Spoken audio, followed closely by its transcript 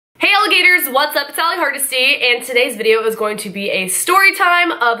Alligators, what's up? It's Allie Hardesty, and today's video is going to be a story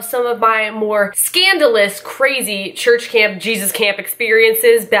time of some of my more scandalous, crazy church camp, Jesus camp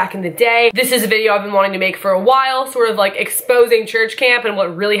experiences back in the day. This is a video I've been wanting to make for a while, sort of like exposing church camp and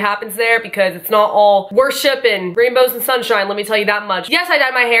what really happens there, because it's not all worship and rainbows and sunshine, let me tell you that much. Yes, I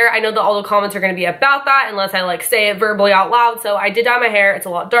dyed my hair. I know that all the comments are going to be about that unless I like say it verbally out loud, so I did dye my hair. It's a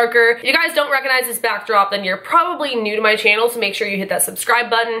lot darker. If you guys don't recognize this backdrop, then you're probably new to my channel, so make sure you hit that subscribe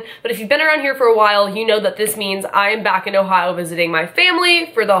button. But if you've been around here for a while, you know that this means I am back in Ohio visiting my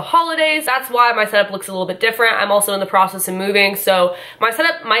family for the holidays. That's why my setup looks a little bit different. I'm also in the process of moving, so my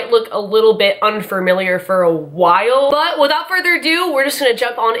setup might look a little bit unfamiliar for a while. But without further ado, we're just gonna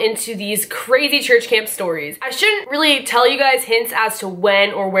jump on into these crazy church camp stories. I shouldn't really tell you guys hints as to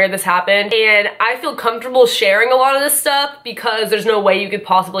when or where this happened, and I feel comfortable sharing a lot of this stuff because there's no way you could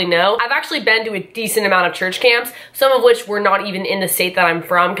possibly know. I've actually been to a decent amount of church camps, some of which were not even in the state that I'm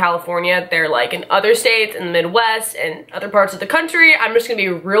from, California. They're like in other states, in the Midwest, and other parts of the country. I'm just gonna be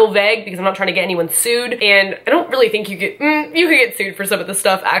real vague because I'm not trying to get anyone sued, and I don't really think you could get sued for some of this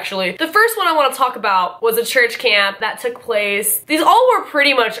stuff, actually. The first one I want to talk about was a church camp that took place. These all were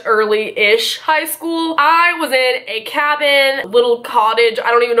pretty much early-ish high school. I was in a cabin, little cottage, I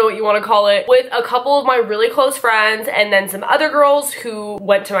don't even know what you want to call it, with a couple of my really close friends and then some other girls who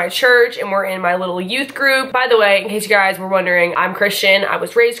went to my church and were in my little youth group. By the way, in case you guys were wondering, I'm Christian. I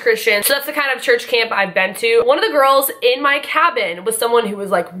was raised Christian, so that's the kind of church camp I've been to. One of the girls in my cabin was someone who was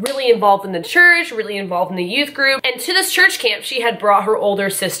like really involved in the church, really involved in the youth group, and to this church camp she had brought her older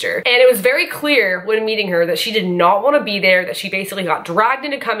sister. And it was very clear when meeting her that she did not want to be there, that she basically got dragged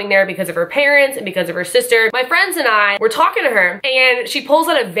into coming there because of her parents and because of her sister. My friends and I were talking to her, and she pulls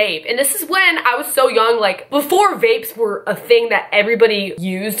out a vape, and this is when I was so young, like before vapes were a thing that everybody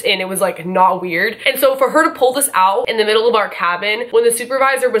used and it was like not weird. And so for her to pull this out in the middle of our cabin when the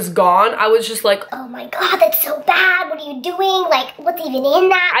supervisor was gone, I was just like, oh my god, that's so bad, what are you doing? Like, what's even in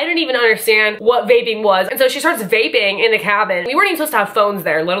that? I didn't even understand what vaping was. And so she starts vaping in the cabin. We weren't even supposed to have phones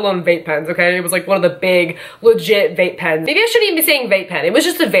there, let alone vape pens, okay? It was like one of the big, legit vape pens. Maybe I shouldn't even be saying vape pen. It was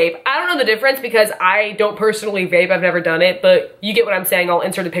just a vape. I don't know the difference because I don't personally vape. I've never done it, but you get what I'm saying. I'll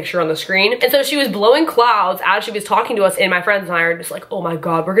insert a picture on the screen. And so she was blowing clouds as she was talking to us, and my friends and I are just like, oh my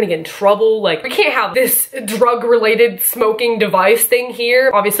god, we're gonna get in trouble. Like, we can't have this drug-related smoking device thing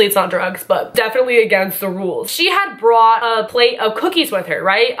here. Obviously, it's not drugs, but definitely against the rules. She had brought a plate of cookies with her,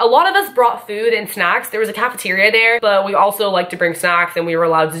 right? A lot of us brought food and snacks. There was a cafeteria there, but we also like to bring snacks and we were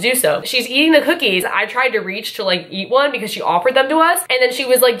allowed to do so. She's eating the cookies. I tried to reach to like eat one because she offered them to us, and then she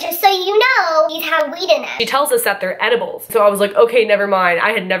was like, just so you know, these have weed in them. She tells us that they're edibles. So I was like, okay, never mind.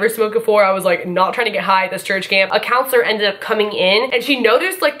 I had never smoked before. I was like not trying to get high at this church camp. A counselor ended up coming in, and she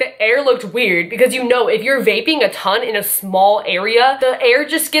noticed like the air looked weird because, you know, if you're vaping a ton in a small area, the air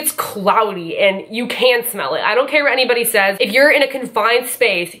just gets cloudy and you can smell it. I don't care what anybody says. If you're in a confined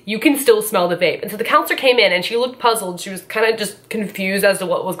space, you can still smell the vape. And so the counselor came in and she looked puzzled. She was kind of just confused as to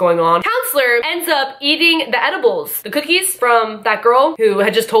what was going on. Counselor ends up eating the edibles, the cookies from that girl who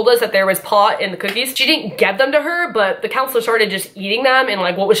had just told us that there was pot in the cookies. She didn't get them to her, but the counselor started just eating them, and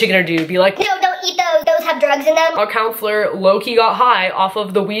like, what was she gonna do? Be like, no, don't eat those. Those have drugs in them. Our counselor low-key got high off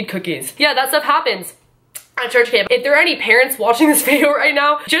of the weed cookies. Yeah, that stuff happens at church camp. If there are any parents watching this video right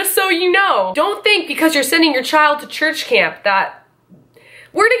now, just so you know, don't think because you're sending your child to church camp that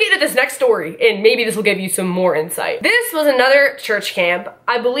we're gonna get to this next story, and maybe this will give you some more insight. This was another church camp,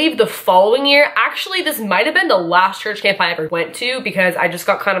 I believe the following year. Actually, this might have been the last church camp I ever went to because I just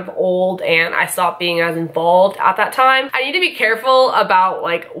got kind of old and I stopped being as involved at that time. I need to be careful about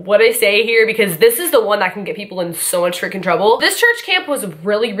like what I say here because this is the one that can get people in so much freaking trouble. This church camp was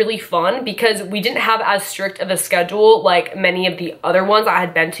really, really fun because we didn't have as strict of a schedule like many of the other ones I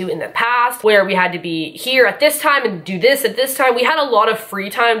had been to in the past, where we had to be here at this time and do this at this time. We had a lot of free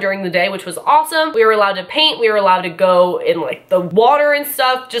time during the day, which was awesome. We were allowed to paint, we were allowed to go in like the water and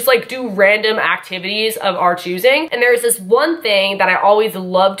stuff, just like do random activities of our choosing. And there's this one thing that I always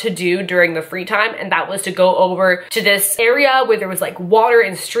loved to do during the free time, and that was to go over to this area where there was like water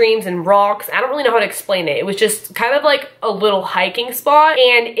and streams and rocks. I don't really know how to explain it. It was just kind of like a little hiking spot,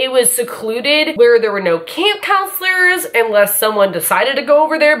 and it was secluded where there were no camp counselors unless someone decided to go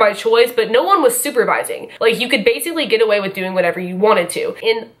over there by choice, but no one was supervising. Like, you could basically get away with doing whatever you wanted to.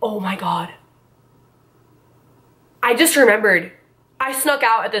 And oh my god, I just remembered I snuck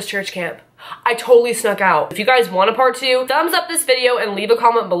out at this church camp. I totally snuck out. If you guys want a part 2, thumbs up this video and leave a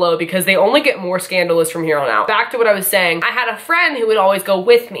comment below because they only get more scandalous from here on out. Back to what I was saying, I had a friend who would always go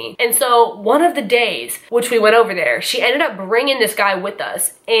with me. And so one of the days, which we went over there, she ended up bringing this guy with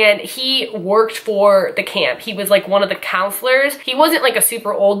us, and he worked for the camp. He was like one of the counselors. He wasn't like a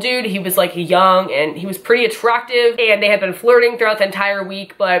super old dude. He was like young and he was pretty attractive, and they had been flirting throughout the entire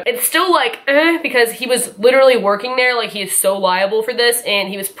week, but it's still like, because he was literally working there. Like, he is so liable for this, and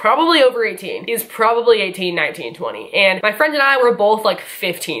he was probably over 18. He was probably 18, 19, 20. And my friend and I were both like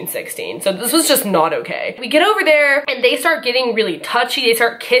 15, 16. So this was just not okay. We get over there and they start getting really touchy. They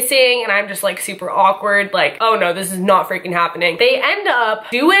start kissing and I'm just like super awkward. Like, oh no, this is not freaking happening. They end up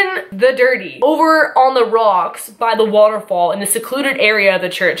doing the dirty over on the rocks by the waterfall in the secluded area of the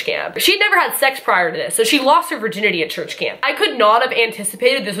church camp. She'd never had sex prior to this, so she lost her virginity at church camp. I could not have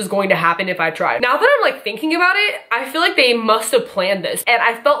anticipated this was going to happen if I tried. Now that I'm like thinking about it, I feel like they must have planned this, and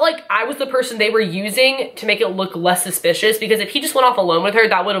I felt like I was the person they were using to make it look less suspicious, because if he just went off alone with her,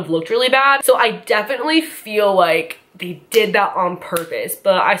 that would have looked really bad. So I definitely feel like they did that on purpose,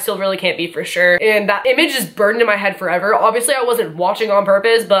 but I still really can't be for sure. And that image is burned in my head forever. Obviously, I wasn't watching on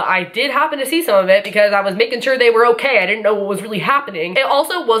purpose, but I did happen to see some of it because I was making sure they were okay. I didn't know what was really happening. It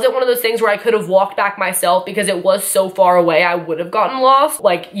also wasn't one of those things where I could have walked back myself because it was so far away, I would have gotten lost.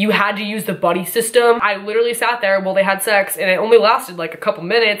 Like, you had to use the buddy system. I literally sat there while they had sex, and it only lasted like a couple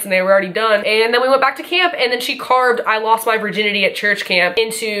minutes and they were already done. And then we went back to camp, and then she carved "I lost my virginity at church camp"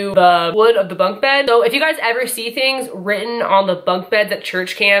 into the wood of the bunk bed. So if you guys ever see things written on the bunk beds at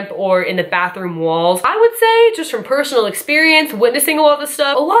church camp or in the bathroom walls, I would say, just from personal experience, witnessing a lot of this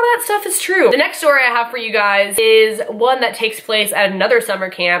stuff, a lot of that stuff is true. The next story I have for you guys is one that takes place at another summer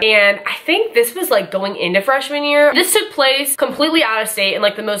camp, and I think this was like going into freshman year. This took place completely out of state in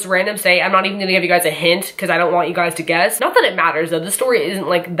like the most random state. I'm not even gonna give you guys a hint because I don't want you guys to guess. Not that it matters though, the story isn't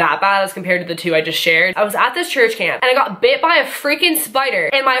like that bad as compared to the two I just shared. I was at this church camp and I got bit by a freaking spider,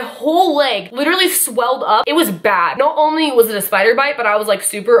 and my whole leg literally swelled up. It was bad. Not only was it a spider bite, but I was like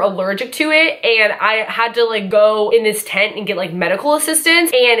super allergic to it, and I had to like go in this tent and get like medical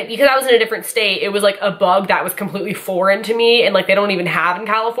assistance. And because I was in a different state, it was like a bug that was completely foreign to me, and like they don't even have in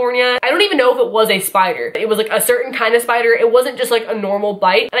California. I don't even know if it was a spider. It was like a certain kind of spider. It wasn't just like a normal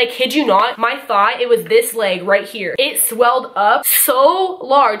bite. And I kid you not, my thigh, it was this leg right here. It swelled up so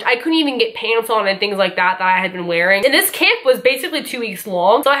large, I couldn't even get pants on and things like that I had been wearing. And this camp was basically 2 weeks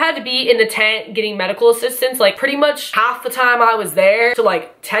long, so I had to be in the tent getting medical assistance like pretty much half the time I was there to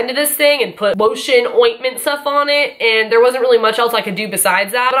like tend to this thing and put lotion, ointment stuff on it, and there wasn't really much else I could do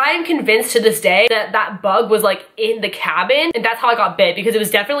besides that. But I am convinced to this day that that bug was like in the cabin, and that's how I got bit, because it was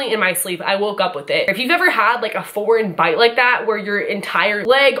definitely in my sleep. I woke up with it. If you've ever had like a foreign bite like that where your entire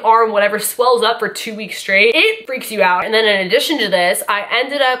leg, arm, whatever swells up for 2 weeks straight, it freaks you out. And then in addition to this, I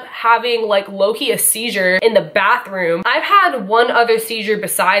ended up having like low-key a seizure in the bathroom. I've had one other seizure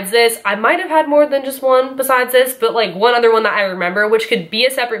besides this. I might have had more than just one besides this, but like one other one that I remember, which could be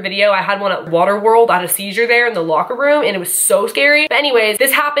a separate video. I had one at Waterworld. I had a seizure there in the locker room, and it was so scary. But anyways,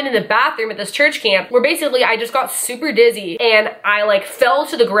 this happened in the bathroom at this church camp, where basically I just got super dizzy and I like fell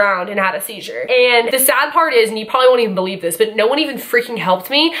to the ground and had a seizure. And the sad part is, and you probably won't even believe this, but no one even freaking helped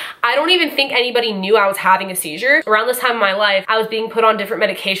me. I don't even think anybody knew I was having a seizure. Around this time in my life, I was being put on different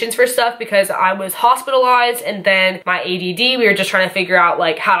medications for stuff because I was hospitalized, and then my ADD, we were just trying to figure out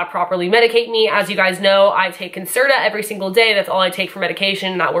like how to properly medicate me. As you guys know, I take Concerta every single day. That's all I take for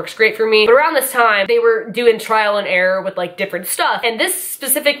medication, and that works great for me. But around this time, they were doing trial and error with like different stuff, and this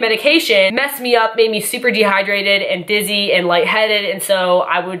specific medication messed me up, made me super dehydrated and dizzy and lightheaded, and so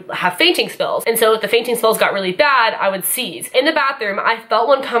I would have fainting spells. And so if the fainting spells got really bad, I would seize. In the bathroom, I felt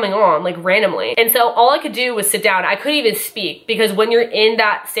one coming on like randomly, and so all I could do was sit down. I couldn't even speak, because when you're in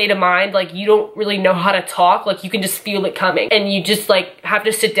that state of mind, like you don't really know how to talk. Like you can just feel it coming, and you just like have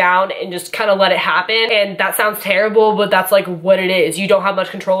to sit down and just kind of let it happen. And that sounds terrible, but that's like what it is. You don't have much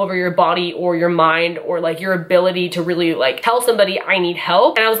control over your body or your mind or like your ability to really like tell somebody I need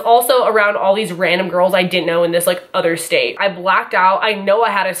help. And I was also around all these random girls I didn't know in this like other state. I blacked out. I know I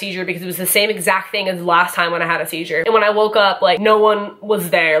had a seizure because it was the same exact thing as last time when I had a seizure. And when I woke up, like no one was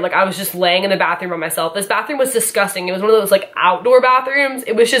there. Like I was just laying in the bathroom by myself. This bathroom was disgusting. It was one of those like outdoor bathrooms.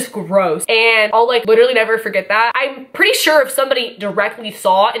 It was just gross. And I'll like literally never forget that. I'm pretty sure if somebody directly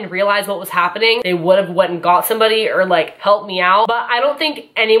saw and realized what was happening, they would have went and got got somebody or like helped me out, but I don't think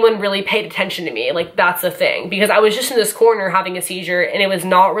anyone really paid attention to me. Like, that's the thing, because I was just in this corner having a seizure and it was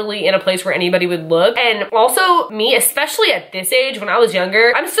not really in a place where anybody would look. And also me, especially at this age, when I was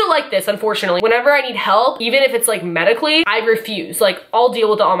younger, I'm still like this, unfortunately. Whenever I need help, even if it's like medically, I refuse. Like, I'll deal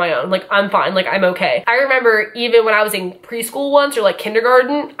with it on my own. Like, I'm fine. Like, I'm okay. I remember even when I was in preschool once, or like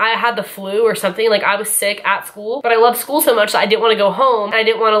kindergarten, I had the flu or something. Like, I was sick at school, but I loved school so much that I didn't want to go home and I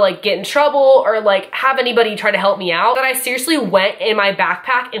didn't want to like get in trouble or like have anybody try to help me out, that I seriously went in my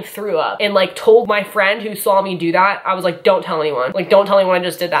backpack and threw up and like told my friend who saw me do that. I was like, don't tell anyone. Like, don't tell anyone I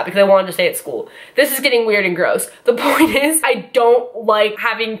just did that, because I wanted to stay at school. This is getting weird and gross. The point is, I don't like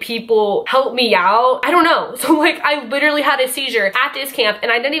having people help me out. I don't know. So like, I literally had a seizure at this camp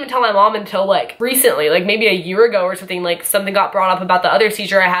and I didn't even tell my mom until like recently, like maybe a year ago or something. Like, something got brought up about the other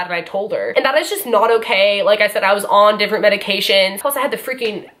seizure I had and I told her. And that is just not okay. Like I said, I was on different medications. Plus I had the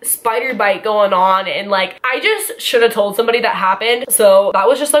freaking spider bite going on, and like, I just should have told somebody that happened. So that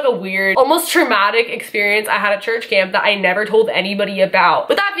was just like a weird, almost traumatic experience I had at church camp that I never told anybody about.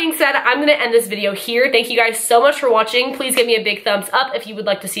 With that being said, I'm gonna end this video here. Thank you guys so much for watching. Please give me a big thumbs up if you would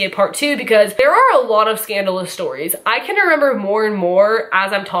like to see a part 2, because there are a lot of scandalous stories. I can remember more and more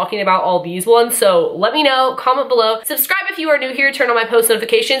as I'm talking about all these ones. So let me know, comment below, subscribe if you are new here, turn on my post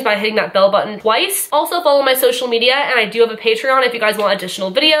notifications by hitting that bell button twice. Also follow my social media, and I do have a Patreon if you guys want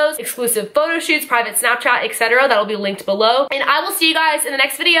additional videos, exclusive photo shoots, private Snapchat, etc. That'll be linked below. And I will see you guys in the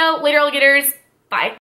next video. Later, alligators. Bye.